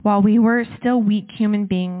while we were still weak human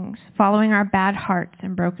beings, following our bad hearts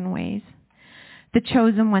and broken ways. The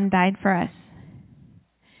chosen one died for us.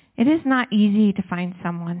 It is not easy to find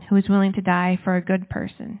someone who is willing to die for a good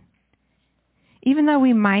person. Even though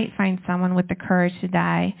we might find someone with the courage to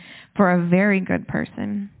die for a very good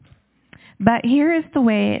person. But here is the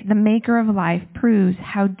way the maker of life proves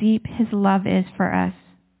how deep his love is for us.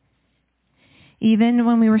 Even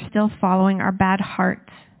when we were still following our bad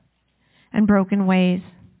hearts and broken ways,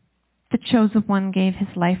 the chosen one gave his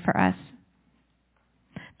life for us.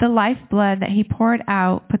 The lifeblood that he poured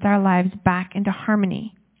out puts our lives back into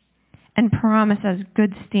harmony and promises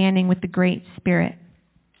good standing with the Great Spirit.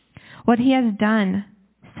 What he has done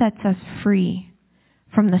sets us free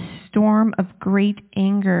from the storm of great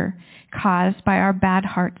anger caused by our bad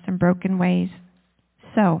hearts and broken ways.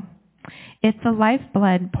 So, if the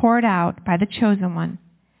lifeblood poured out by the chosen one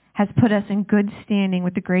has put us in good standing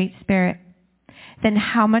with the Great Spirit, then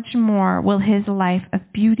how much more will his life of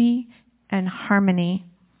beauty and harmony,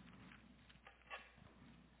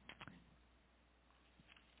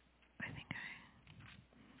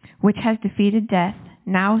 which has defeated death,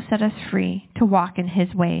 now set us free to walk in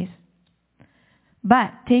his ways.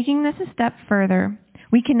 But taking this a step further,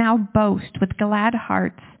 we can now boast with glad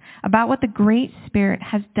hearts about what the Great Spirit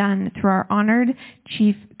has done through our honored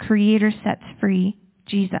chief creator sets free,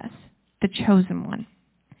 Jesus, the chosen one.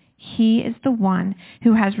 He is the one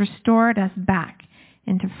who has restored us back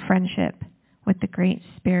into friendship with the Great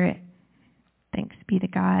Spirit. Thanks be to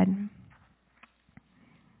God.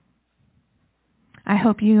 I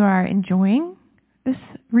hope you are enjoying this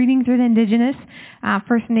reading through the Indigenous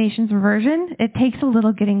First Nations version. It takes a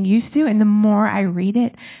little getting used to, and the more I read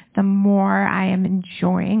it, the more I am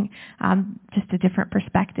enjoying just a different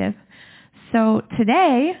perspective. So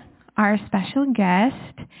today, our special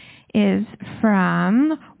guest is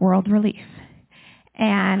from World Relief.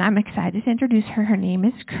 And I'm excited to introduce her. Her name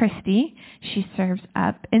is Christy. She serves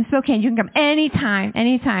up in Spokane. You can come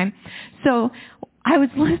anytime. So I was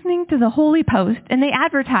listening to the Holy Post, and they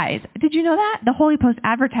advertise. Did you know that? The Holy Post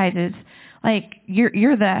advertises, like,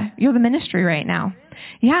 you're the ministry right now.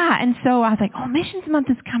 Yeah, and so I was like, Missions Month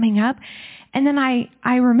is coming up. And then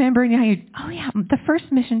I remember, the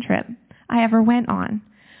first mission trip I ever went on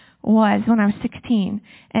was when I was 16,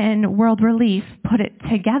 and World Relief put it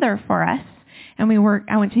together for us. And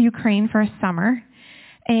I went to Ukraine for a summer,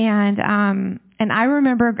 and I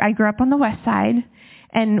remember I grew up on the west side,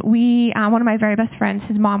 and one of my very best friends,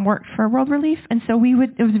 his mom worked for World Relief, and so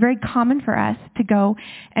it was very common for us to go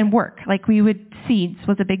and work. Like seeds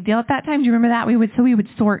was a big deal at that time. Do you remember that? We would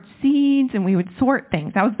sort seeds and we would sort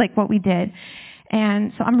things. That was like what we did.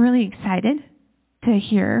 And so I'm really excited to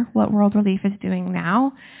hear what World Relief is doing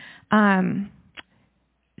now.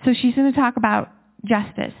 So she's going to talk about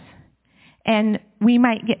justice. And we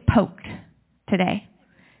might get poked today.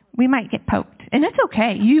 We might get poked. And it's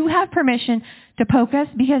okay. You have permission to poke us,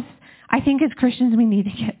 because I think as Christians we need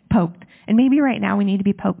to get poked. And maybe right now we need to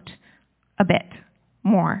be poked a bit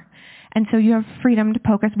more. And so you have freedom to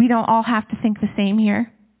poke us. We don't all have to think the same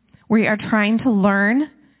here. We are trying to learn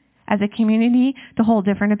as a community to hold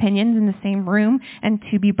different opinions in the same room and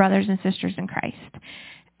to be brothers and sisters in Christ.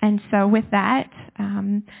 And so with that,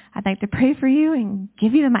 I'd like to pray for you and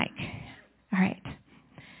give you the mic. All right.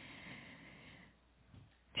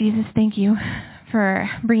 Jesus, thank you for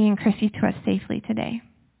bringing Chrissy to us safely today.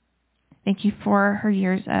 Thank you for her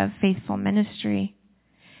years of faithful ministry.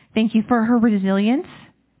 Thank you for her resilience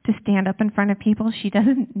to stand up in front of people she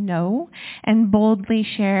doesn't know and boldly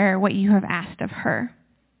share what you have asked of her.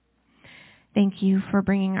 Thank you for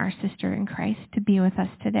bringing our sister in Christ to be with us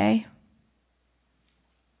today.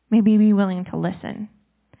 May we be willing to listen.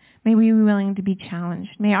 May we be willing to be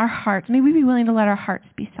challenged. May we be willing to let our hearts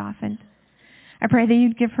be softened. I pray that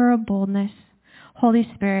you'd give her a boldness. Holy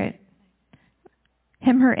Spirit,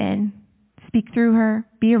 hem her in, speak through her,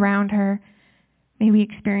 be around her. May we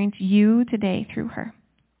experience you today through her.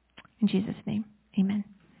 In Jesus' name, amen.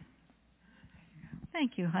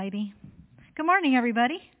 Thank you, Heidi. Good morning,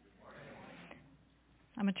 everybody.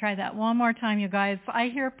 I'm going to try that one more time, you guys. I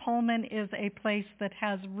hear Pullman is a place that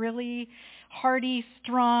has really hearty,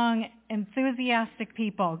 strong, enthusiastic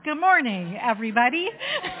people. Good morning, everybody.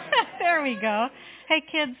 There we go. Hey,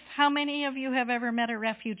 kids, how many of you have ever met a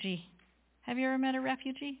refugee? Have you ever met a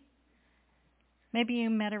refugee? Maybe you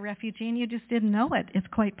met a refugee and you just didn't know it. It's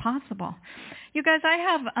quite possible. You guys,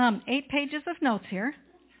 I have 8 pages of notes here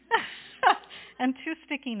and 2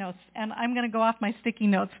 sticky notes, and I'm going to go off my sticky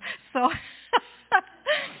notes. So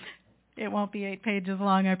it won't be 8 pages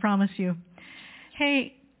long, I promise you.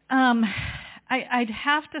 Hey, I'd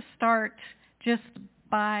have to start just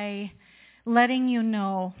by letting you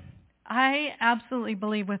know I absolutely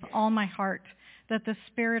believe with all my heart that the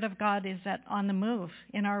Spirit of God is on the move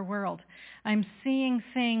in our world. I'm seeing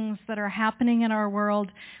things that are happening in our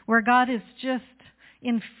world where God is just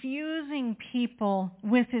infusing people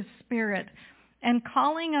with His Spirit and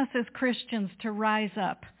calling us as Christians to rise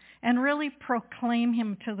up and really proclaim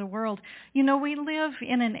Him to the world. You know, we live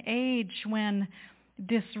in an age when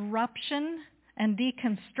disruption and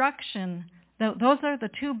deconstruction, those are the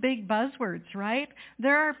two big buzzwords, right?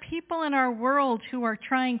 There are people in our world who are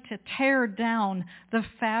trying to tear down the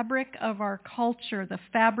fabric of our culture, the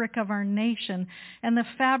fabric of our nation, and the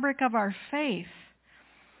fabric of our faith.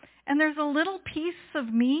 And there's a little piece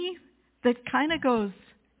of me that kind of goes,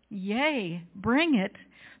 yay, bring it,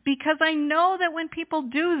 because I know that when people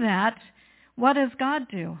do that, what does God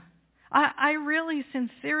do? I really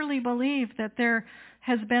sincerely believe that there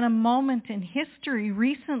has been a moment in history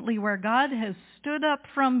recently where God has stood up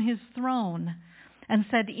from His throne and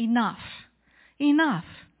said, enough, enough.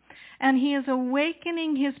 And He is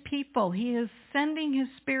awakening His people. He is sending His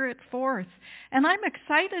Spirit forth. And I'm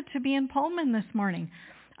excited to be in Pullman this morning.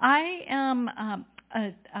 I am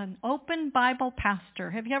an open Bible pastor.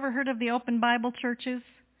 Have you ever heard of the open Bible churches?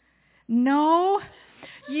 No?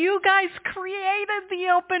 You guys created the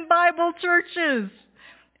open Bible churches.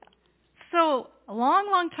 So a long,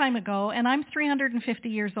 long time ago, and I'm 350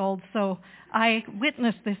 years old, so I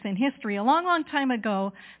witnessed this in history. A long, long time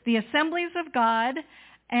ago, the Assemblies of God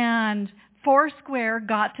and Foursquare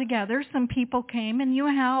got together. Some people came, and you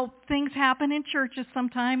know how things happen in churches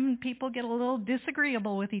sometimes, and people get a little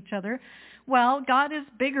disagreeable with each other. Well, God is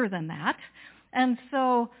bigger than that. And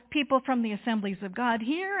so people from the Assemblies of God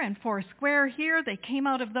here and Foursquare here, they came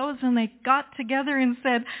out of those and they got together and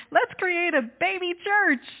said, let's create a baby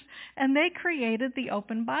church. And they created the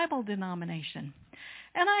Open Bible denomination.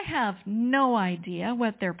 And I have no idea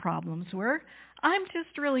what their problems were. I'm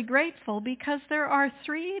just really grateful because there are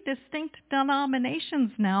 3 distinct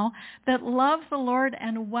denominations now that love the Lord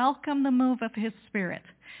and welcome the move of His Spirit.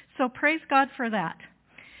 So praise God for that.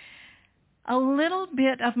 A little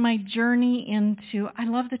bit of my journey into, I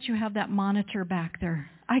love that you have that monitor back there.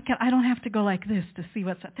 I don't have to go like this to see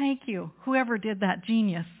what's up. Thank you, whoever did that,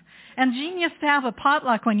 genius. And genius to have a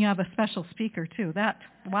potluck when you have a special speaker too.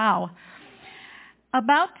 Wow.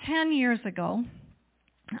 About 10 years ago,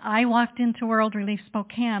 I walked into World Relief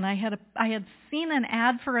Spokane. I had seen an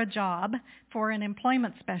ad for a job for an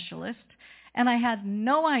employment specialist, and I had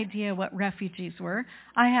no idea what refugees were.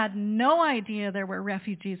 I had no idea there were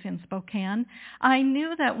refugees in Spokane. I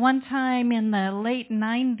knew that one time in the late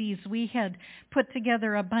 90s we had put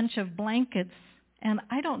together a bunch of blankets, and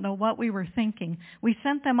I don't know what we were thinking. We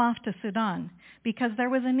sent them off to Sudan because there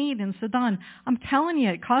was a need in Sudan. I'm telling you,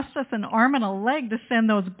 it cost us an arm and a leg to send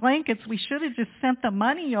those blankets. We should have just sent the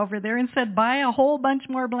money over there and said, buy a whole bunch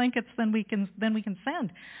more blankets than we can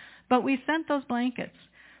send. But we sent those blankets.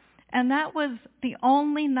 And that was the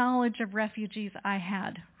only knowledge of refugees I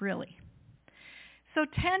had, really. So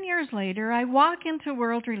 10 years later, I walk into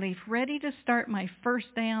World Relief ready to start my first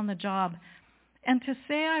day on the job. And to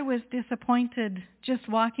say I was disappointed just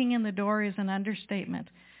walking in the door is an understatement.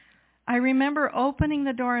 I remember opening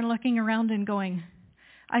the door and looking around and going,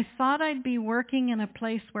 I thought I'd be working in a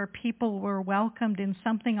place where people were welcomed in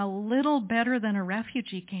something a little better than a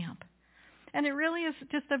refugee camp. And it really is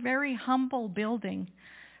just a very humble building.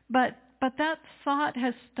 But that thought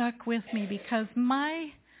has stuck with me because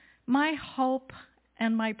my hope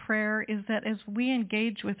and my prayer is that as we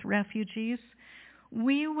engage with refugees,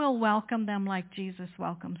 we will welcome them like Jesus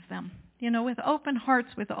welcomes them. You know, with open hearts,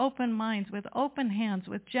 with open minds, with open hands,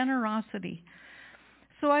 with generosity.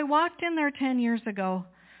 So I walked in there 10 years ago,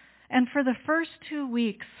 and for the first 2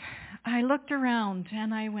 weeks, I looked around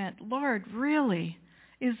and I went, Lord, really?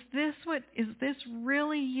 Is this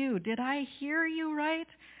really you? Did I hear you right?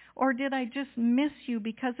 Or did I just miss you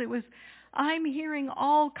because I'm hearing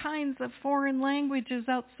all kinds of foreign languages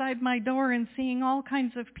outside my door and seeing all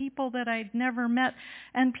kinds of people that I'd never met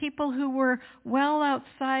and people who were well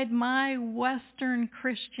outside my Western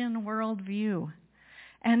Christian worldview.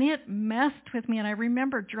 And it messed with me. And I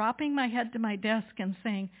remember dropping my head to my desk and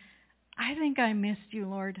saying, I think I missed you,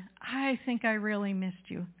 Lord. I think I really missed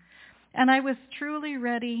you. And I was truly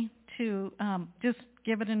ready to just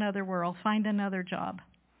give it another whirl, find another job.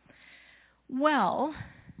 Well,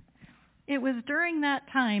 it was during that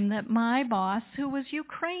time that my boss, who was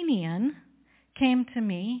Ukrainian, came to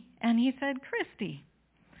me and he said, Christy,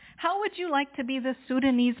 how would you like to be the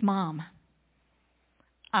Sudanese mom?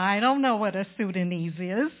 I don't know what a Sudanese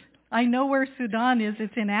is. I know where Sudan is.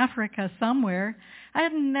 It's in Africa somewhere. I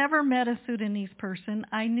had never met a Sudanese person.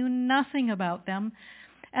 I knew nothing about them.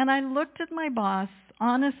 And I looked at my boss.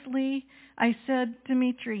 Honestly, I said,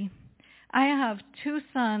 Dimitri, I have 2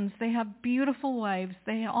 sons. They have beautiful wives.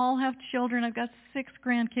 They all have children. I've got 6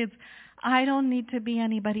 grandkids. I don't need to be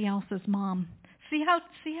anybody else's mom. See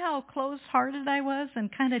how close-hearted I was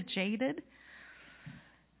and kind of jaded?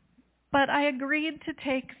 But I agreed to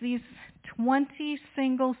take these 20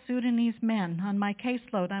 single Sudanese men on my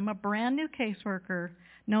caseload. I'm a brand new caseworker,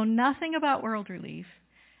 know nothing about World Relief,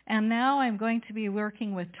 and now I'm going to be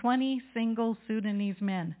working with 20 single Sudanese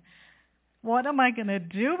men. What am I going to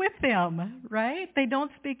do with them, right? They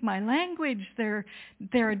don't speak my language. They're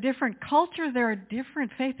a different culture. They're a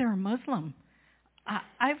different faith. They're a Muslim.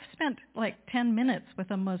 I've spent like 10 minutes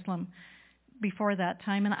with a Muslim before that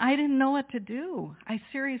time, and I didn't know what to do. I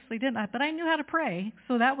seriously didn't. But I knew how to pray,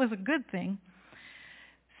 so that was a good thing.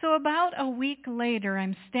 So about a week later,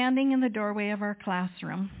 I'm standing in the doorway of our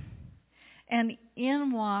classroom, and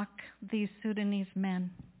in walk these Sudanese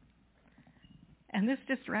men. And this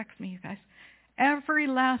just wrecks me, you guys. Every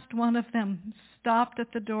last one of them stopped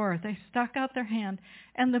at the door. They stuck out their hand,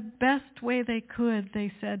 and the best way they could,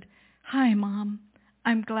 they said, "Hi, Mom.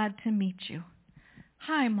 I'm glad to meet you."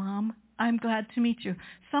 "Hi, Mom. I'm glad to meet you."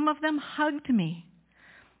 Some of them hugged me.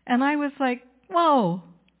 And I was like, whoa,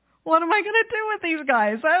 what am I going to do with these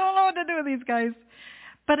guys? I don't know what to do with these guys.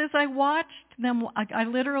 But as I watched them, I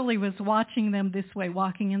literally was watching them this way,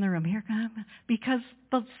 walking in the room. Here come, because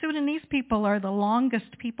the Sudanese people are the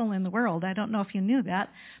longest people in the world. I don't know if you knew that,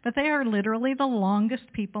 but they are literally the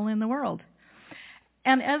longest people in the world.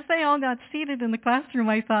 And as they all got seated in the classroom,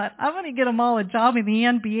 I thought, I'm going to get them all a job in the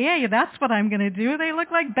NBA. That's what I'm going to do. They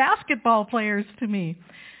look like basketball players to me.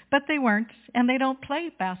 But they weren't, and they don't play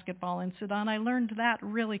basketball in Sudan. I learned that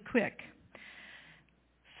really quick.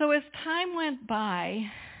 So as time went by,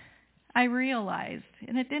 I realized,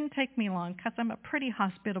 and it didn't take me long because I'm a pretty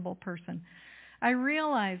hospitable person, I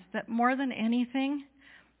realized that more than anything,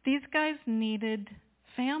 these guys needed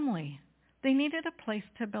family. They needed a place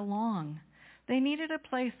to belong. They needed a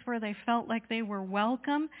place where they felt like they were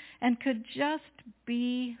welcome and could just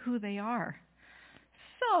be who they are.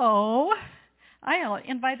 So I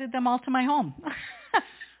invited them all to my home.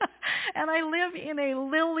 And I live in a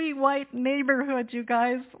lily-white neighborhood, you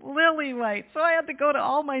guys, lily-white. So I had to go to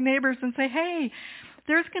all my neighbors and say, hey,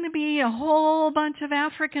 there's going to be a whole bunch of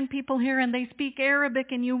African people here, and they speak Arabic,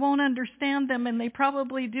 and you won't understand them, and they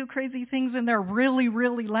probably do crazy things, and they're really,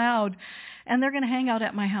 really loud, and they're going to hang out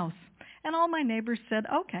at my house. And all my neighbors said,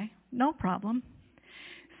 okay, no problem.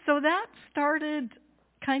 So that started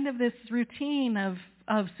kind of this routine of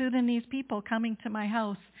Sudanese people coming to my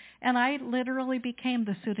house, and I literally became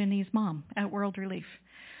the Sudanese mom at World Relief.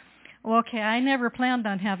 Okay, I never planned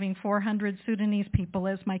on having 400 Sudanese people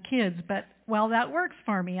as my kids, but, well, that works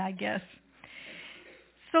for me, I guess.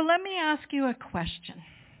 So let me ask you a question.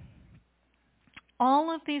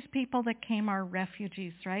 All of these people that came are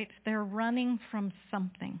refugees, right? They're running from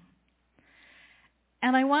something.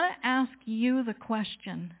 And I want to ask you the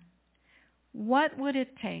question, what would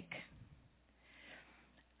it take?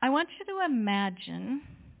 I want you to imagine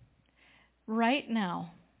right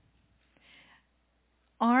now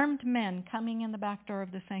armed men coming in the back door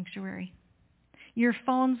of the sanctuary. Your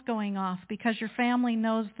phone's going off because your family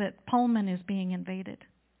knows that Pullman is being invaded.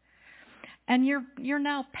 And you're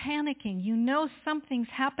now panicking. You know something's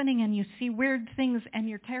happening and you see weird things and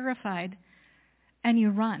you're terrified and you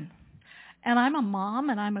run. And I'm a mom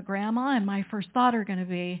and I'm a grandma, and my first thought are going to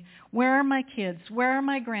be, where are my kids? Where are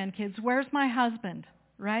my grandkids? Where's my husband?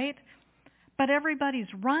 Right? But everybody's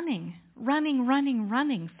running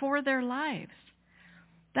for their lives.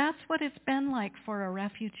 That's what it's been like for a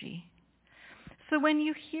refugee. So when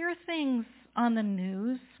you hear things on the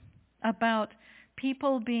news about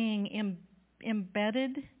people being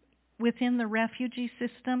embedded within the refugee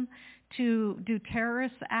system to do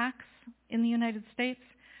terrorist acts in the United States,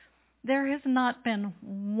 there has not been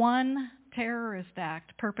one terrorist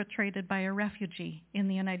act perpetrated by a refugee in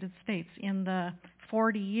the United States in the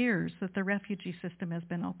 40 years that the refugee system has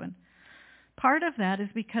been open. Part of that is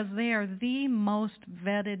because they are the most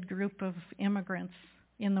vetted group of immigrants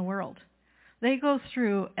in the world. They go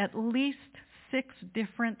through at least 6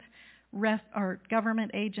 different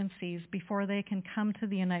government agencies before they can come to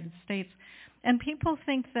the United States. And people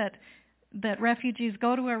think that refugees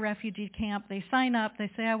go to a refugee camp, they sign up,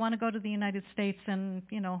 they say, I want to go to the United States, and,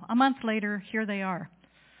 a month later, here they are.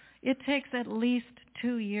 It takes at least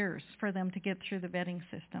 2 years for them to get through the vetting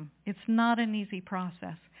system. It's not an easy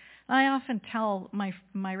process. I often tell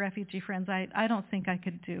my refugee friends, I don't think I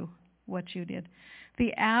could do what you did.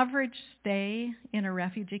 The average stay in a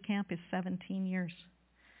refugee camp is 17 years.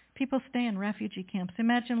 People stay in refugee camps.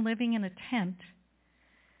 Imagine living in a tent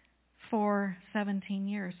for 17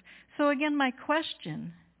 years. So again, my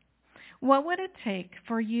question, what would it take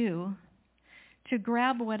for you to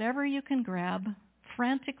grab whatever you can grab,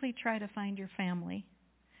 frantically try to find your family,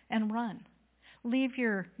 and run? Leave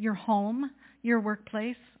your home, your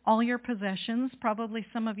workplace, all your possessions. Probably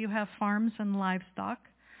some of you have farms and livestock.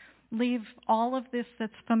 Leave all of this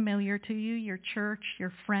that's familiar to you, your church,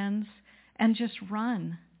 your friends, and just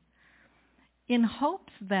run, in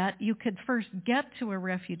hopes that you could first get to a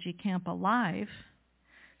refugee camp alive,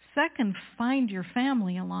 second, find your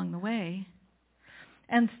family along the way,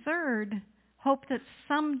 and third, hope that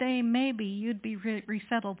someday maybe you'd be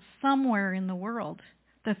resettled somewhere in the world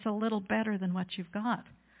that's a little better than what you've got.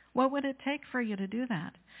 What would it take for you to do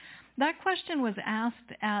that? That question was asked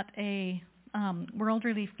at a World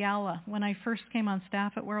Relief Gala when I first came on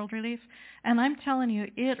staff at World Relief, and I'm telling you,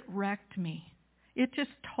 it wrecked me. It just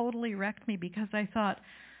totally wrecked me because I thought,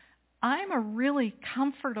 I'm a really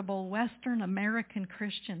comfortable Western American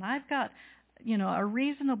Christian. I've got, a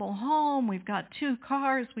reasonable home. We've got 2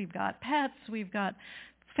 cars. We've got pets. We've got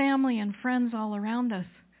family and friends all around us.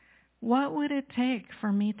 What would it take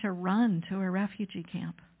for me to run to a refugee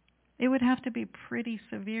camp? It would have to be pretty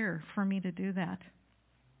severe for me to do that.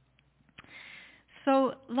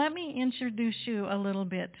 So let me introduce you a little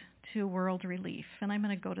bit to World Relief, and I'm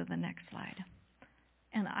going to go to the next slide.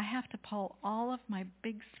 And I have to pull all of my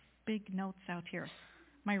big notes out here,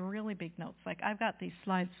 my really big notes. Like I've got these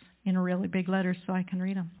slides in really big letters so I can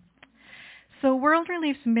read them. So World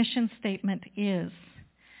Relief's mission statement is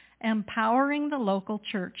empowering the local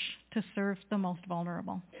church to serve the most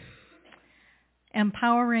vulnerable.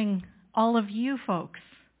 Empowering all of you folks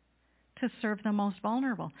to serve the most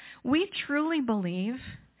vulnerable. We truly believe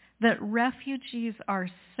that refugees are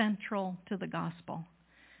central to the gospel.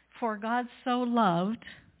 For God so loved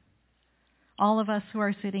all of us who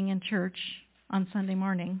are sitting in church on Sunday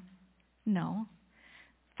morning. No.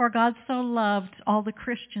 For God so loved all the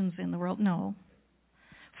Christians in the world. No.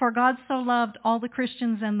 For God so loved all the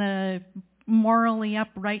Christians and the morally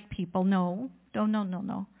upright people. No.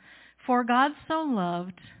 No. For God so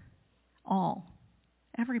loved all.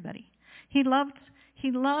 Everybody. He loved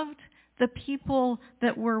the people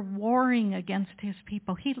that were warring against his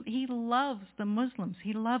people. He loves the Muslims.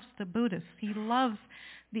 He loves the Buddhists. He loves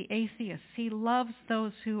the atheists. He loves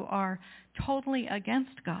those who are totally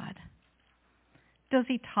against God. Does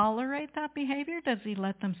he tolerate that behavior? Does he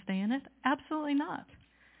let them stay in it? Absolutely not.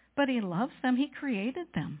 But he loves them. He created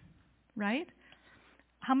them, right?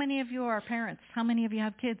 How many of you are parents? How many of you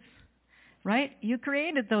have kids? Right? You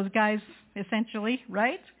created those guys, essentially,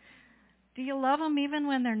 right? Do you love them even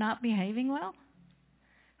when they're not behaving well?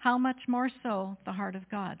 How much more so the heart of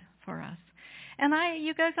God for us? And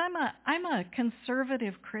you guys, I'm a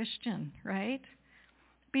conservative Christian, right?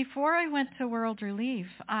 Before I went to World Relief,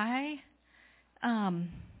 I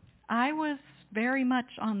was very much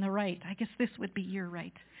on the right. I guess this would be your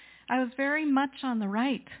right. I was very much on the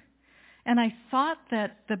right. And I thought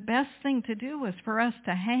that the best thing to do was for us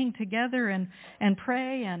to hang together and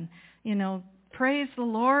pray and, praise the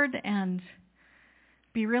Lord and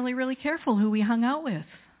be really, really careful who we hung out with,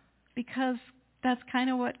 because that's kind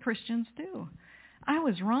of what Christians do. I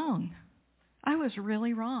was wrong. I was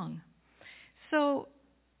really wrong. So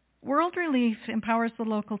World Relief empowers the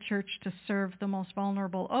local church to serve the most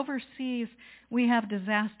vulnerable. Overseas, we have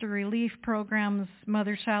disaster relief programs,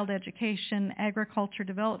 mother-child education, agriculture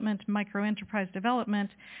development, microenterprise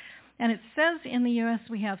development. And it says in the U.S.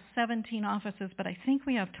 we have 17 offices, but I think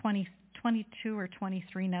we have 22 or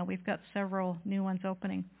 23 now. We've got several new ones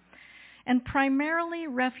opening. And primarily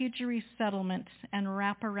refugee resettlement and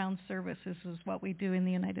wraparound services is what we do in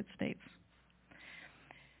the United States.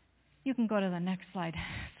 You can go to the next slide.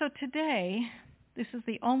 So today, this is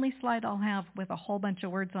the only slide I'll have with a whole bunch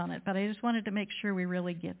of words on it, but I just wanted to make sure we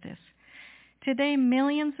really get this. Today,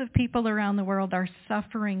 millions of people around the world are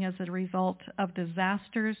suffering as a result of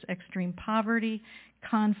disasters, extreme poverty,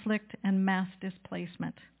 conflict, and mass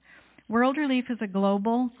displacement. World Relief is a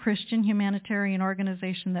global Christian humanitarian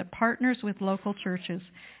organization that partners with local churches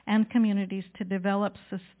and communities to develop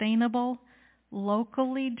sustainable,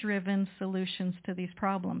 locally driven solutions to these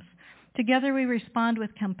problems. Together we respond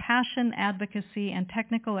with compassion, advocacy, and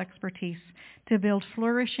technical expertise to build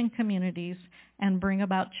flourishing communities and bring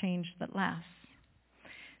about change that lasts.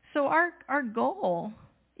 So our goal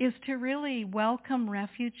is to really welcome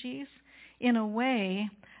refugees in a way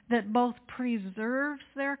that both preserves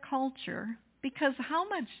their culture, because how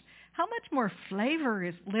much more flavor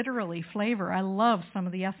is literally flavor. I love some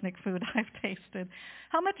of the ethnic food I've tasted.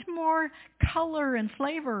 How much more color and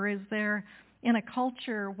flavor is there in a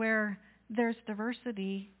culture where there's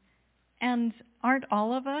diversity? And aren't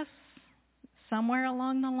all of us somewhere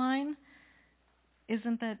along the line,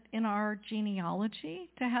 isn't that in our genealogy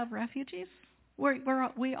to have refugees? Our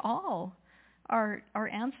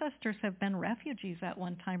ancestors have been refugees at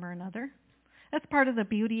one time or another. That's part of the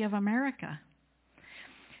beauty of America.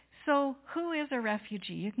 So who is a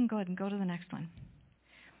refugee? You can go ahead and go to the next one.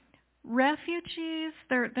 Refugees,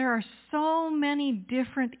 there are so many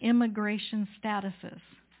different immigration statuses.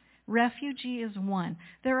 Refugee is one.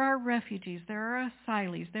 There are refugees, there are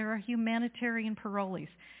asylees, there are humanitarian parolees,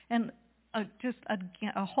 and just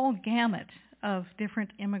a whole gamut of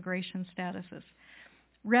different immigration statuses.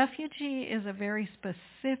 Refugee is a very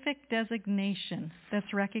specific designation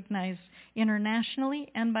that's recognized internationally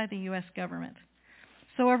and by the U.S. government.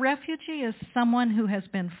 So a refugee is someone who has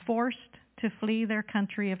been forced to flee their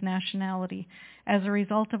country of nationality as a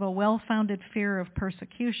result of a well-founded fear of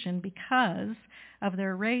persecution because of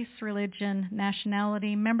their race, religion,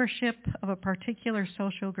 nationality, membership of a particular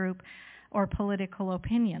social group, or political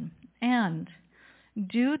opinion. And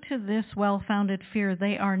due to this well-founded fear,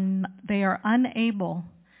 they are unable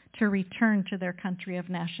to return to their country of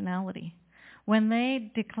nationality. When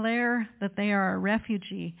they declare that they are a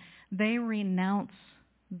refugee, they renounce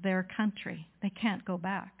their country. They can't go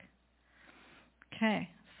back. Okay,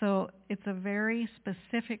 so it's a very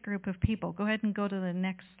specific group of people. Go ahead and go to the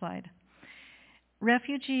next slide.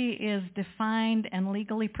 Refugee is defined and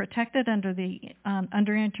legally protected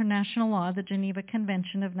under international law, the Geneva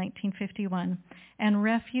Convention of 1951, and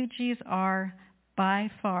refugees are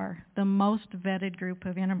by far the most vetted group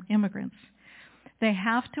of immigrants. They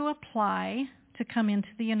have to apply to come into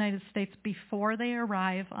the United States before they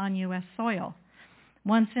arrive on U.S. soil.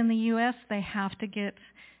 Once in the U.S., they have to get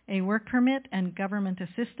a work permit and government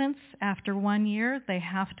assistance. After 1 year, they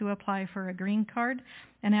have to apply for a green card,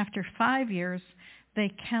 and after 5 years, they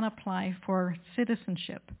can apply for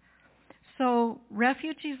citizenship. So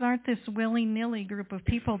refugees aren't this willy-nilly group of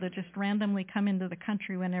people that just randomly come into the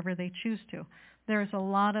country whenever they choose to. There's a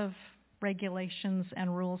lot of regulations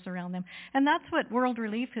and rules around them. And that's what World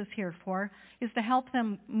Relief is here for, is to help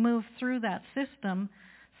them move through that system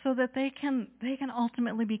so that they can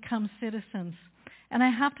ultimately become citizens. And I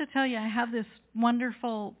have to tell you, I have this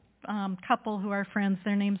wonderful couple who are friends.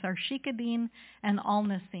 Their names are Shikadeen and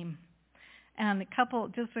Al-Nasim. And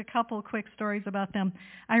just a couple quick stories about them.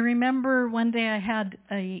 I remember one day I had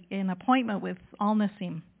an appointment with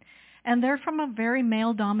Al-Nasim. And they're from a very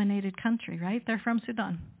male-dominated country, right? They're from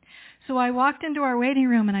Sudan. So I walked into our waiting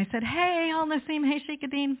room and I said, hey, Al-Nasim, hey,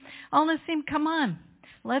 Shikadeen. Al-Nasim, come on,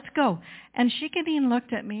 let's go. And Shikadeen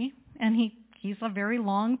looked at me, and he's a very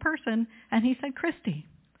long person, and he said, Christy,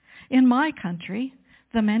 in my country,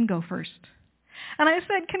 the men go first. And I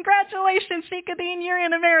said, congratulations, Shikadeen, you're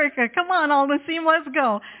in America. Come on, Al-Nasim, let's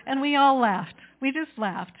go. And we all laughed. We just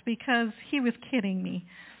laughed because he was kidding me.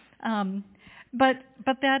 But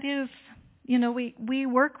that is, we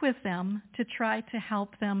work with them to try to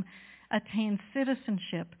help them attain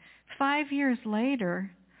citizenship. 5 years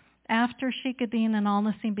later, after Shikadeen and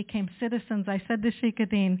Al-Nasim became citizens, I said to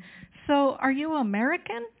Shikadeen, so are you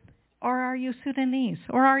American or are you Sudanese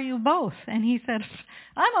or are you both? And he said,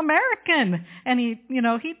 I'm American. And he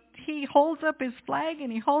holds up his flag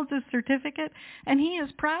and he holds his certificate, and he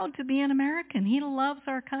is proud to be an American. He loves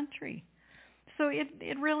our country. So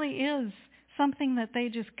it really is something that they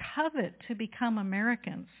just covet to become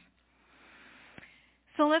Americans.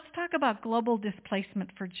 So let's talk about global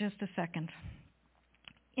displacement for just a second.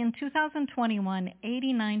 In 2021,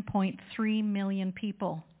 89.3 million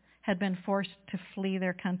people had been forced to flee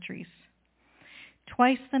their countries.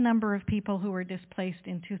 Twice the number of people who were displaced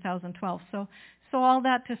in 2012. So all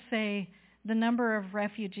that to say, the number of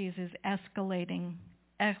refugees is escalating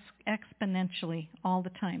exponentially all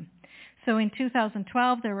the time. So in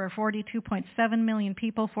 2012, there were 42.7 million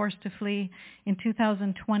people forced to flee. In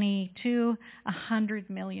 2022, 100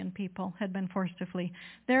 million people had been forced to flee.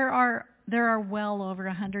 There are well over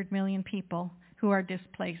 100 million people who are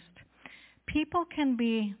displaced. People can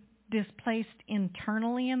be displaced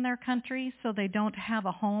internally in their country, so they don't have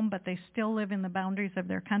a home, but they still live in the boundaries of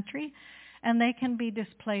their country. And they can be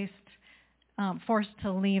displaced, forced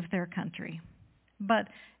to leave their country. But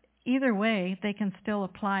either way, they can still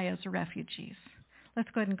apply as refugees.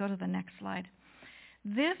 Let's go ahead and go to the next slide.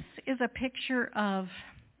 This is a picture of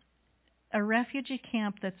a refugee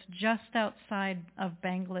camp that's just outside of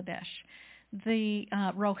Bangladesh. The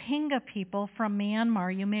Rohingya people from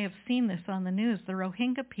Myanmar, you may have seen this on the news, the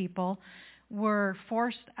Rohingya people were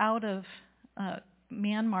forced out of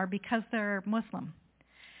Myanmar because they're Muslim.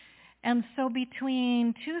 And so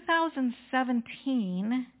between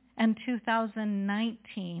 2017 and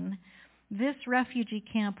 2019, this refugee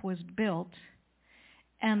camp was built,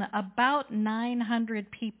 And about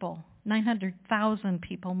 900,000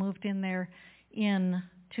 people moved in there in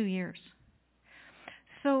 2 years.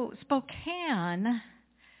 So Spokane,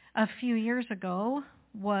 a few years ago,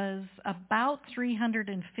 was about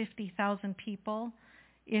 350,000 people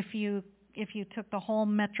if you took the whole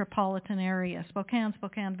metropolitan area.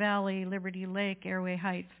 Spokane Valley, Liberty Lake, Airway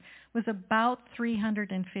Heights was about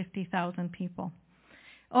 350,000 people.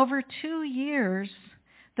 Over 2 years,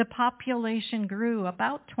 the population grew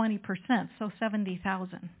about 20%, so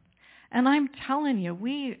 70,000. And I'm telling you,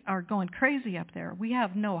 we are going crazy up there. We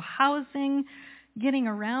have no housing. Getting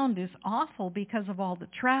around is awful because of all the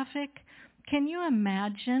traffic. Can you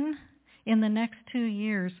imagine in the next 2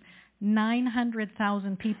 years,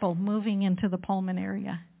 900,000 people moving into the Pullman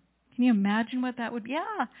area? Can you imagine what that would be?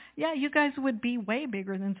 Yeah, you guys would be way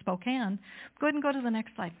bigger than Spokane. Go ahead and go to the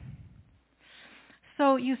next slide.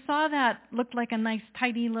 So you saw that looked like a nice,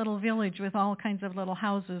 tidy little village with all kinds of little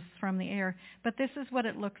houses from the air. But this is what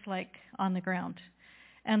it looks like on the ground.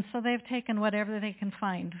 And so they've taken whatever they can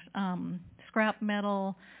find, scrap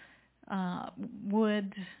metal,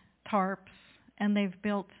 wood, tarps, and they've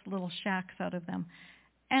built little shacks out of them.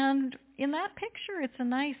 And in that picture, it's a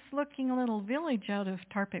nice-looking little village out of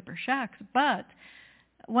tar paper shacks. But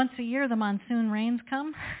once a year, the monsoon rains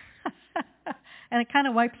come, and it kind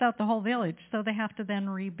of wipes out the whole village, so they have to then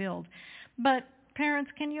rebuild. But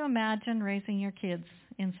parents, can you imagine raising your kids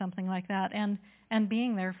in something like that and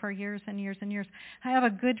being there for years and years and years? I have a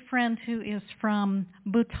good friend who is from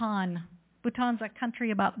Bhutan. Bhutan's a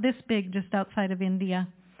country about this big just outside of India.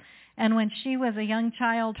 And when she was a young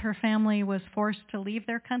child, her family was forced to leave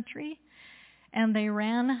their country, and they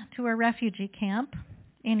ran to a refugee camp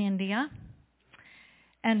in India.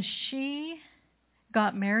 And she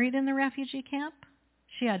got married in the refugee camp.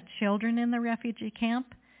 She had children in the refugee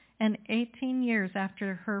camp. And 18 years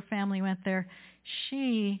after her family went there,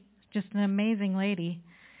 she, just an amazing lady,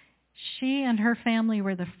 she and her family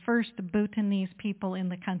were the first Bhutanese people in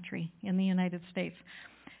the country, in the United States.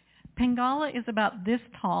 Pingala is about this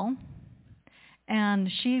tall, and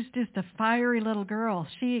she's just a fiery little girl.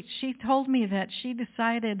 She told me that she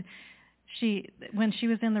decided when she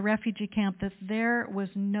was in the refugee camp that there was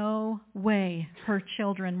no way her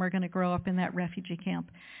children were going to grow up in that refugee camp.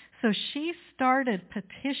 So she started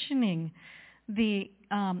petitioning the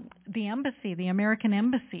embassy, the American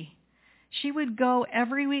embassy. She would go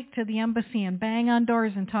every week to the embassy and bang on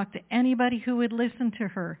doors and talk to anybody who would listen to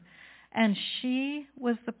her. And she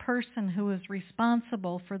was the person who was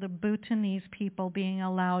responsible for the Bhutanese people being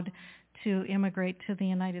allowed to immigrate to the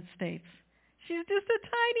United States. She's just a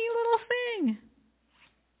tiny little thing.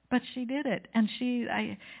 But she did it. And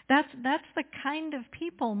that's the kind of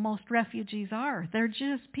people most refugees are. They're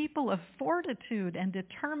just people of fortitude and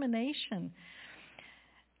determination.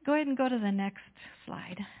 Go ahead and go to the next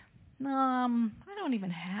slide. I don't even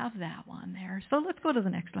have that one there. So let's go to the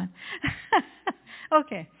next one.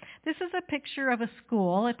 Okay. This is a picture of a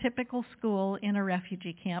school, a typical school in a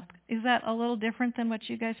refugee camp. Is that a little different than what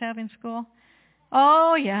you guys have in school?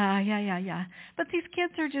 Oh, yeah. But these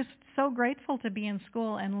kids are just so grateful to be in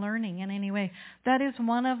school and learning in any way. That is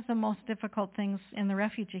one of the most difficult things in the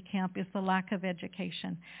refugee camp is the lack of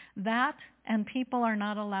education. That, and people are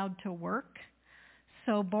not allowed to work.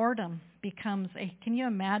 So boredom becomes can you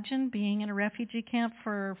imagine being in a refugee camp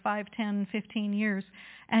for 5, 10, 15 years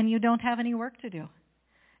and you don't have any work to do?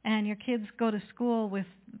 And your kids go to school with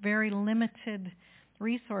very limited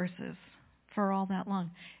resources for all that long.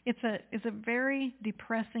 It's a very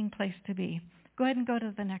depressing place to be. Go ahead and go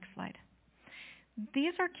to the next slide.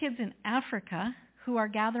 These are kids in Africa who are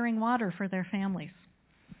gathering water for their families.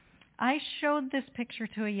 I showed this picture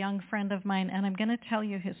to a young friend of mine, and I'm going to tell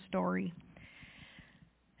you his story.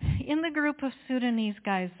 In the group of Sudanese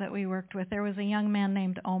guys that we worked with, there was a young man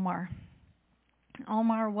named Omar.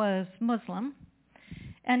 Omar was Muslim,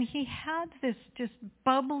 and he had this just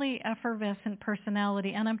bubbly, effervescent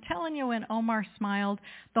personality. And I'm telling you, when Omar smiled,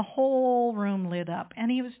 the whole room lit up.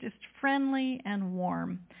 And he was just friendly and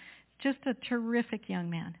warm. Just a terrific young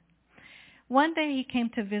man. One day he came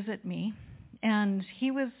to visit me, and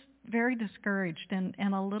he was very discouraged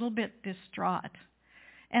and a little bit distraught.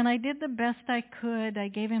 And I did the best I could. I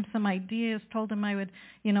gave him some ideas, told him I would,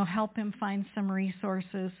 help him find some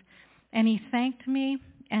resources. And he thanked me,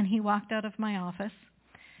 and he walked out of my office.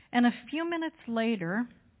 And a few minutes later,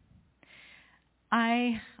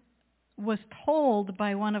 I was told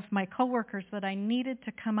by one of my coworkers that I needed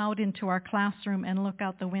to come out into our classroom and look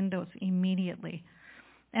out the windows immediately.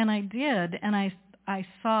 And I did, and I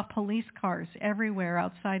saw police cars everywhere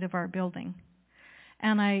outside of our building.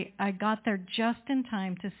 And I got there just in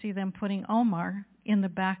time to see them putting Omar in the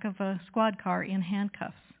back of a squad car in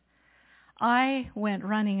handcuffs. I went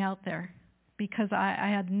running out there because I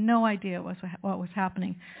had no idea what was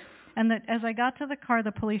happening. And that as I got to the car,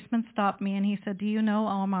 the policeman stopped me and he said, "Do you know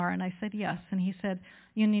Omar?" And I said, "Yes." And he said,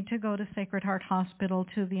 "You need to go to Sacred Heart Hospital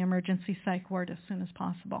to the emergency psych ward as soon as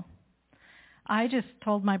possible." I just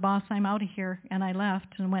told my boss, "I'm out of here," and I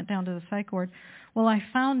left and went down to the psych ward. Well, I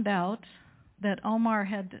found out that Omar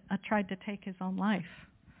had tried to take his own life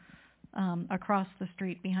across the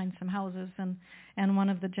street behind some houses, and one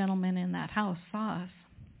of the gentlemen in that house saw us.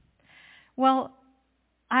 Well,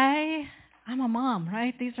 I'm a mom,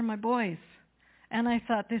 right? These are my boys. And I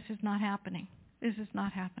thought, this is not happening. This is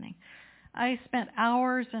not happening. I spent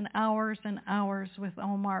hours and hours and hours with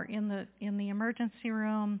Omar in the emergency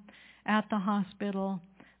room, at the hospital.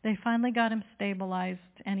 They finally got him stabilized,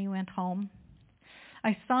 and he went home.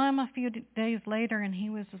 I saw him a few days later, and he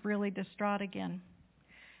was really distraught again.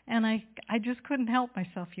 And I just couldn't help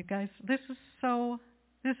myself, you guys. This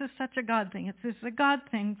is such a God thing. It's a God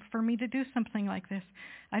thing for me to do something like this.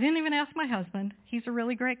 I didn't even ask my husband. He's a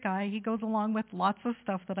really great guy. He goes along with lots of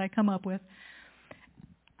stuff that I come up with.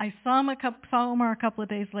 I saw Omar a couple of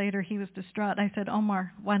days later. He was distraught. I said,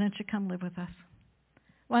 "Omar, why don't you come live with us?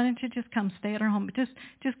 Why don't you just come stay at our home?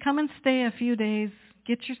 Just come and stay a few days.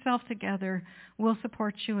 Get yourself together. We'll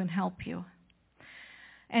support you and help you."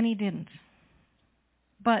 And he didn't.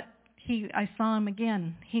 But I saw him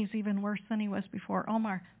again. He's even worse than he was before.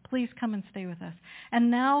 "Omar, please come and stay with us." And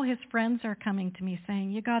now his friends are coming to me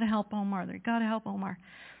saying, "You got to help Omar. You got to help Omar."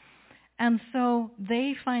 And so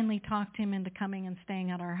they finally talked him into coming and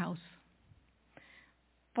staying at our house.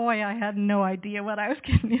 Boy, I had no idea what I was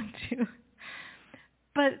getting into.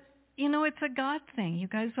 But, it's a God thing, you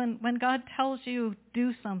guys. When God tells you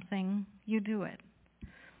do something, you do it.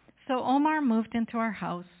 So Omar moved into our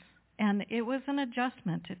house, and it was an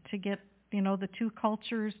adjustment to get, the two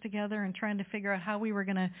cultures together and trying to figure out how we were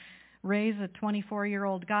going to raise a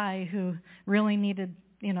 24-year-old guy who really needed,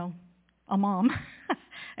 a mom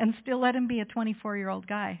and still let him be a 24-year-old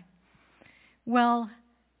guy. Well,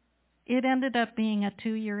 it ended up being a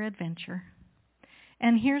 2-year adventure.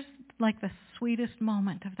 And here's like the sweetest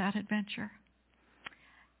moment of that adventure.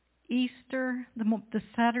 Easter, the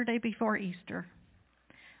Saturday before Easter,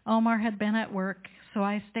 Omar had been at work, so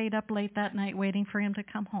I stayed up late that night waiting for him to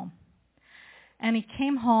come home. And he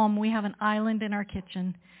came home. We have an island in our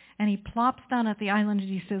kitchen, and he plops down at the island and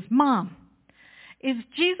he says, "Mom, is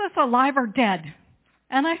Jesus alive or dead?"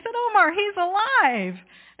 And I said, "Omar, he's alive."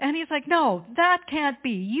 And he's like, "No, that can't be.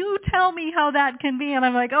 You tell me how that can be." And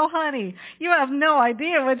I'm like, "Oh, honey, you have no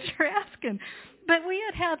idea what you're asking." But we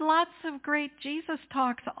had lots of great Jesus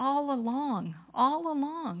talks all along.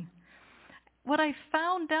 What I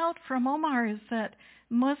found out from Omar is that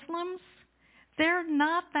Muslims, they're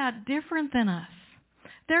not that different than us.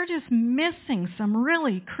 They're just missing some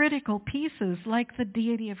really critical pieces, like the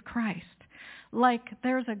deity of Christ. Like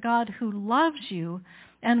there's a God who loves you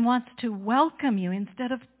and wants to welcome you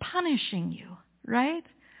instead of punishing you, right?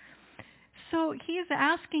 So he's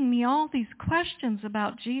asking me all these questions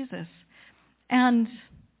about Jesus. And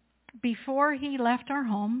before he left our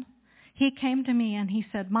home, he came to me and he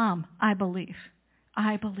said, "Mom, I believe.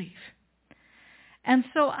 I believe." And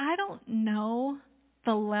so I don't know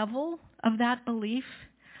the level of that belief,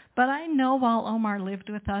 but I know while Omar lived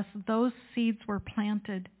with us, those seeds were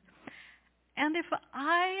planted. And if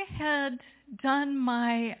I had done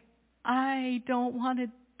my "I don't want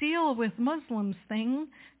to deal with Muslims"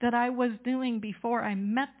 thing that I was doing before I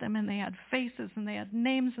met them, and they had faces and they had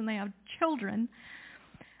names and they had children,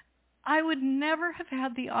 I would never have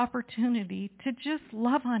had the opportunity to just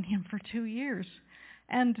love on him for 2 years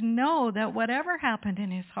and know that whatever happened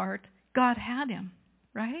in his heart, God had him,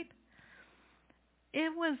 right?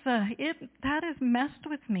 That has messed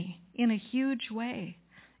with me in a huge way.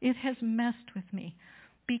 It has messed with me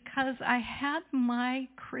because I had my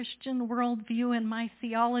Christian worldview and my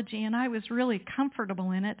theology, and I was really comfortable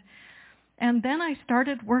in it. And then I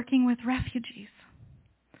started working with refugees.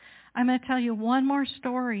 I'm going to tell you one more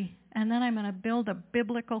story, and then I'm going to build a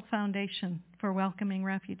biblical foundation for welcoming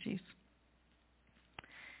refugees.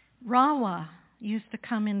 Rawa used to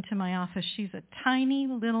come into my office. She's a tiny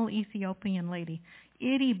little Ethiopian lady,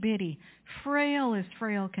 itty-bitty, frail as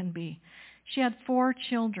frail can be. She had 4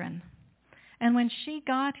 children. And when she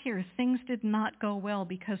got here, things did not go well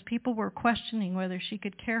because people were questioning whether she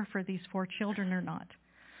could care for these 4 children or not.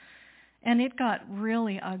 And it got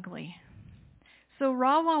really ugly. So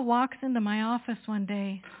Rawa walks into my office one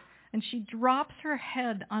day, and she drops her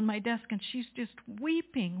head on my desk, and she's just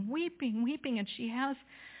weeping, and she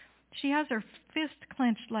has her fist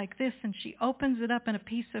clenched like this, and she opens it up, and a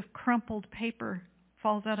piece of crumpled paper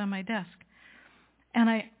falls out on my desk. And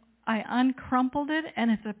I uncrumpled it,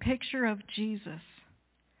 and it's a picture of Jesus.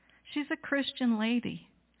 She's a Christian lady.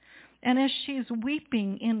 And as she's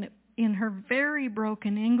weeping in her very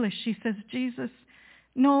broken English, she says, Jesus,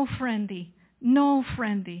 no friendy, no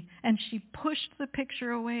friendy. And she pushed the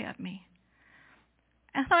picture away at me.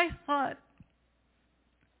 And I thought,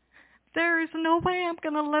 there is no way I'm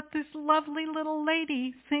going to let this lovely little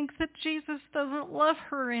lady think that Jesus doesn't love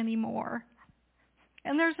her anymore.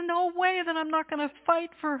 And there's no way that I'm not going to fight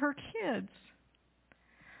for her kids.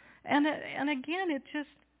 And again, it just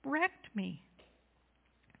wrecked me.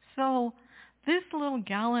 So this little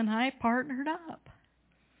gal and I partnered up.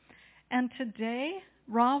 And today,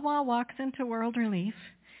 Rawa walks into World Relief.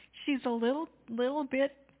 She's a little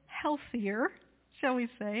bit healthier, shall we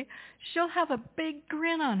say. She'll have a big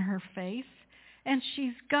grin on her face, and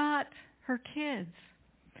she's got her kids.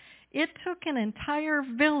 It took an entire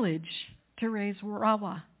village to raise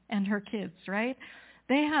Rawa and her kids, right?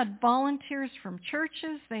 They had volunteers from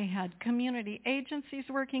churches. They had community agencies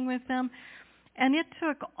working with them. And it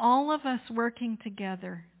took all of us working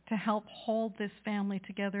together to help hold this family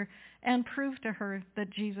together and prove to her that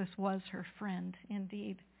Jesus was her friend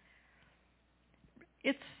indeed.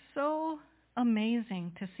 It's so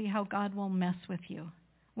amazing to see how God will mess with you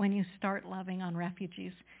when you start loving on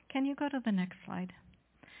refugees. Can you go to the next slide?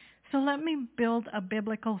 So let me build a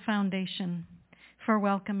biblical foundation for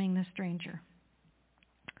welcoming the stranger.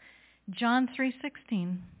 John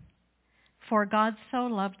 3:16, for God so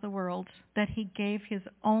loved the world that he gave his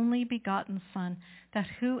only begotten Son, that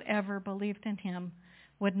whoever believed in him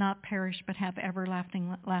would not perish but have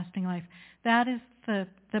everlasting life. That is the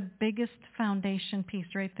biggest foundation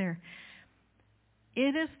piece right there.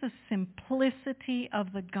 It is the simplicity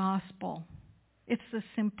of the gospel. It's the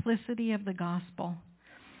simplicity of the gospel.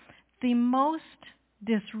 The most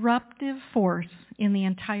disruptive force in the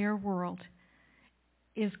entire world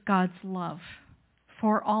is God's love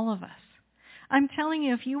for all of us. I'm telling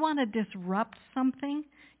you, if you want to disrupt something,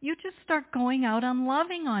 you just start going out and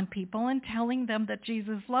loving on people and telling them that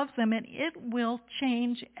Jesus loves them, and it will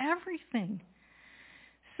change everything.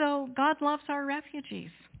 So God loves our refugees.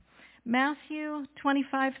 Matthew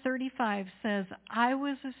 25:35 says, I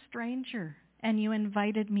was a stranger and you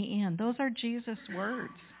invited me in. Those are Jesus'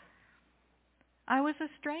 words. I was a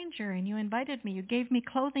stranger and you invited me. You gave me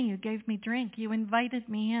clothing. You gave me drink. You invited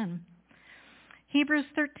me in. Hebrews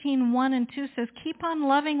 13:1 and 2 says, keep on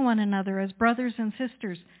loving one another as brothers and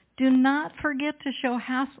sisters. Do not forget to show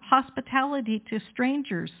hospitality to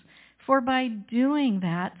strangers, for by doing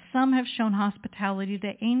that, some have shown hospitality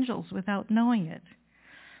to angels without knowing it.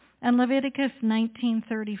 And Leviticus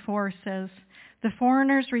 19:34 says, the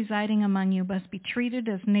foreigners residing among you must be treated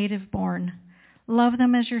as native born. Love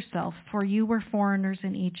them as yourself, for you were foreigners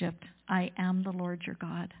in Egypt. I am the Lord your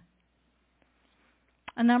God.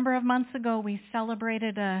 A number of months ago, we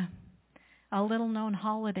celebrated a little-known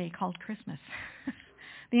holiday called Christmas.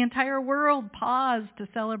 The entire world paused to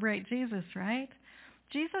celebrate Jesus, right?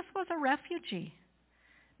 Jesus was a refugee.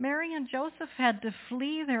 Mary and Joseph had to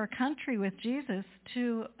flee their country with Jesus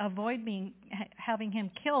to avoid having him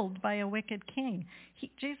killed by a wicked king.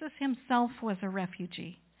 Jesus himself was a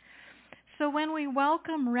refugee. So when we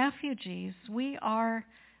welcome refugees, we are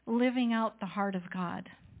living out the heart of God.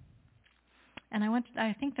 And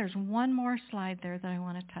I think there's one more slide there that I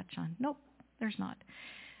want to touch on. Nope, there's not.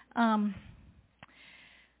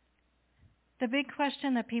 The big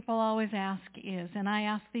question that people always ask is, and I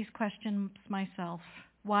ask these questions myself,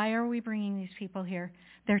 why are we bringing these people here?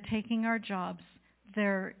 They're taking our jobs.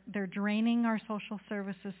 They're draining our social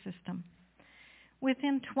services system.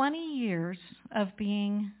 Within 20 years of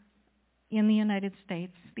being in the United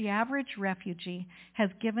States, the average refugee has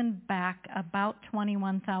given back about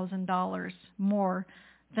 $21,000 more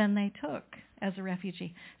than they took as a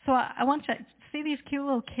refugee. So I want you to see these cute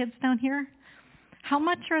little kids down here? How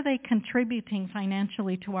much are they contributing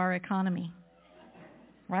financially to our economy?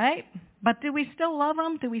 Right? But do we still love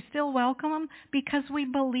them? Do we still welcome them? Because we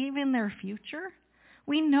believe in their future?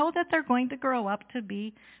 We know that they're going to grow up to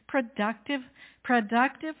be productive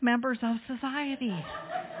members of society.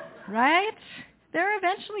 Right? They're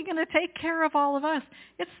eventually going to take care of all of us.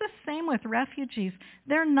 It's the same with refugees.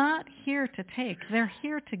 They're not here to take. They're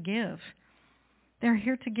here to give. They're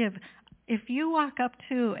here to give. If you walk up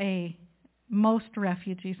to most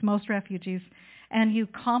refugees, and you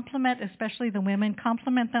compliment, especially the women,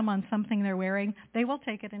 compliment them on something they're wearing, they will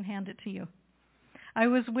take it and hand it to you. I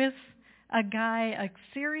was with a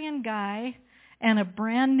Syrian guy, and a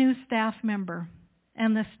brand new staff member.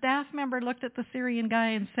 And the staff member looked at the Syrian guy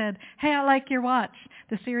and said, "Hey, I like your watch."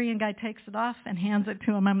 The Syrian guy takes it off and hands it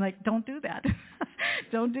to him. I'm like, don't do that.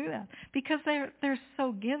 Don't do that. Because they're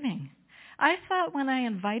so giving. I thought when I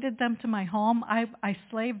invited them to my home, I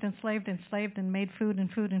slaved and slaved and slaved and made food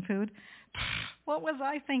and food and food. What was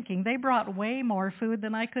I thinking? They brought way more food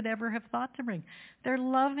than I could ever have thought to bring. They're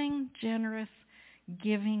loving, generous,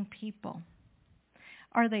 giving people.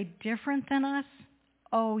 Are they different than us?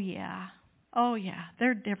 Oh, yeah. Oh, yeah.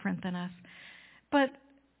 They're different than us. But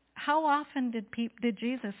how often did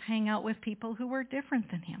Jesus hang out with people who were different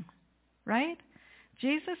than him? Right?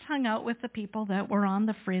 Jesus hung out with the people that were on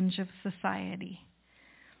the fringe of society.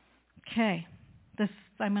 Okay.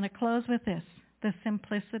 I'm going to close with this. The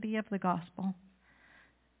simplicity of the gospel.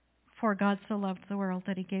 For God so loved the world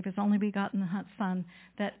that he gave his only begotten Son,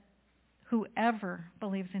 that whoever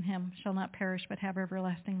believes in him shall not perish but have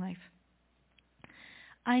everlasting life.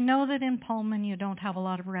 I know that in Pullman you don't have a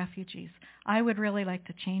lot of refugees. I would really like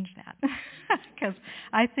to change that because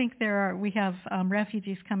I think we have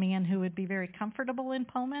refugees coming in who would be very comfortable in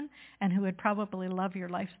Pullman and who would probably love your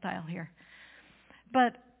lifestyle here.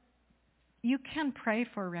 But you can pray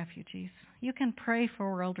for refugees. You can pray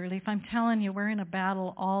for world relief. I'm telling you, we're in a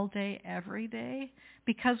battle all day, every day,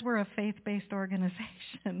 because we're a faith-based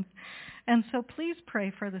organization. And so please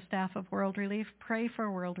pray for the staff of World Relief. Pray for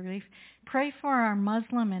World Relief. Pray for our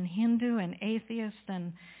Muslim and Hindu and atheist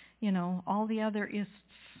and, all the other ists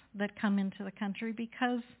that come into the country,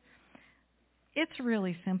 because it's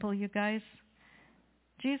really simple, you guys.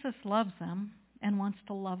 Jesus loves them and wants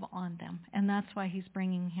to love on them, and that's why he's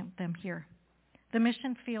bringing them here. The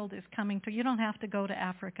mission field is coming to you. Don't have to go to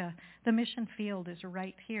Africa. The mission field is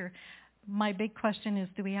right here. My big question is,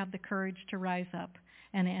 do we have the courage to rise up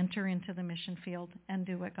and enter into the mission field and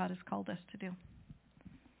do what God has called us to do?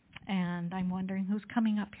 And I'm wondering who's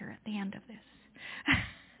coming up here at the end of this.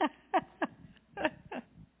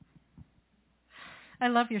 I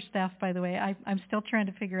love your staff, by the way. I'm still trying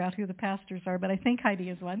to figure out who the pastors are, but I think Heidi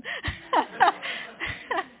is one.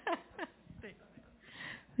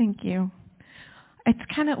 Thank you. It's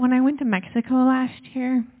kind of, when I went to Mexico last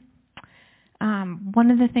year,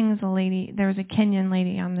 one of the things there was a Kenyan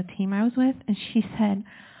lady on the team I was with, and she said,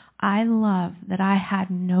 I love that I had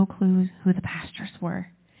no clue who the pastors were.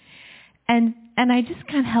 And I just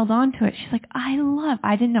kind of held on to it. She's like, I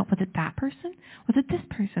didn't know, was it that person? Was it this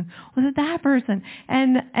person? Was it that person?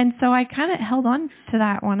 And so I kind of held on to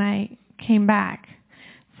that when I came back.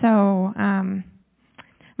 So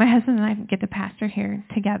my husband and I get to pastor here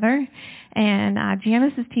together, and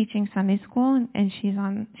Janice is teaching Sunday school, and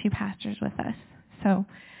she pastors with us. So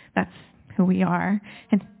that's who we are.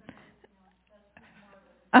 And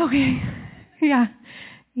okay, yeah.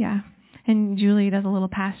 And Julie does a little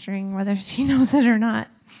pastoring, whether she knows it or not.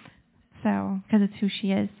 So, because it's who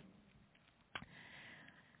she is.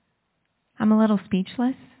 I'm a little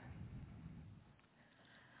speechless.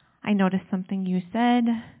 I noticed something you said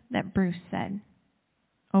that Bruce said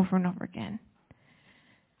over and over again.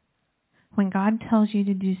 When God tells you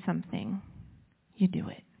to do something, you do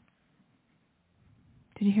it.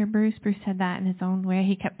 Did you hear Bruce? Bruce said that in his own way.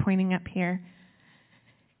 He kept pointing up here.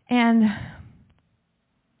 And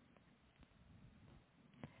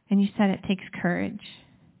you said it takes courage.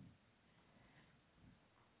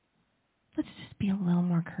 Let's just be a little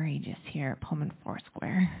more courageous here at Pullman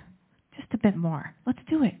Foursquare. Just a bit more. Let's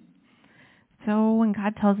do it. So when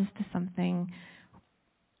God tells us to something,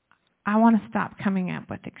 I want to stop coming up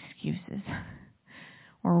with excuses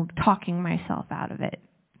or talking myself out of it,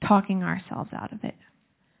 talking ourselves out of it.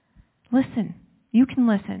 Listen. You can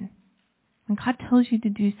listen. When God tells you to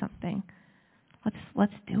do something,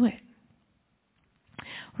 let's do it.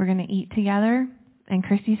 We're going to eat together, and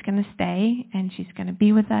Christy's going to stay, and she's going to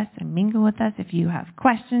be with us and mingle with us. If you have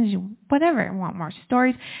questions, whatever, want more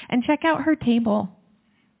stories, and check out her table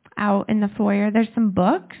out in the foyer. There's some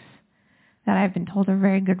books that I've been told are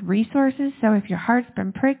very good resources. So if your heart's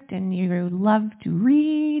been pricked and you love to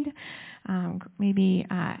read, maybe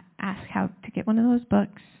ask how to get one of those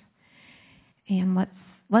books. And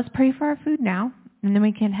let's pray for our food now, and then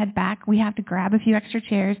we can head back. We have to grab a few extra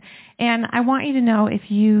chairs. And I want you to know, if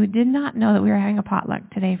you did not know that we were having a potluck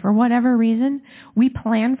today, for whatever reason, we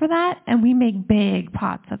plan for that, and we make big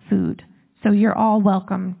pots of food. So you're all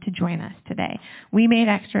welcome to join us today. We made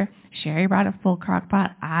extra. Sherry brought a full crock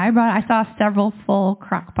pot. I saw several full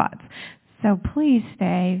crock pots. So please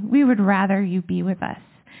stay. We would rather you be with us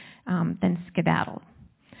than skedaddle.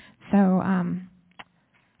 So,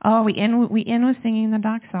 we end with singing the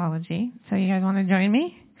doxology. So you guys want to join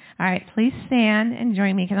me? All right, please stand and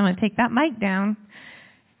join me, because I'm going to take that mic down.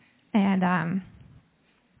 And,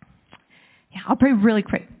 I'll pray really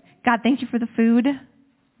quick. God, thank you for the food.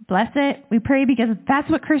 Bless it. We pray because that's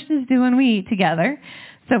what Christians do when we eat together.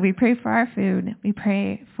 So we pray for our food. We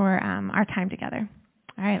pray for our time together.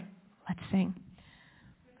 All right, let's sing.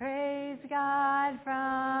 Praise God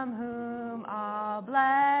from whom all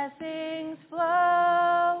blessings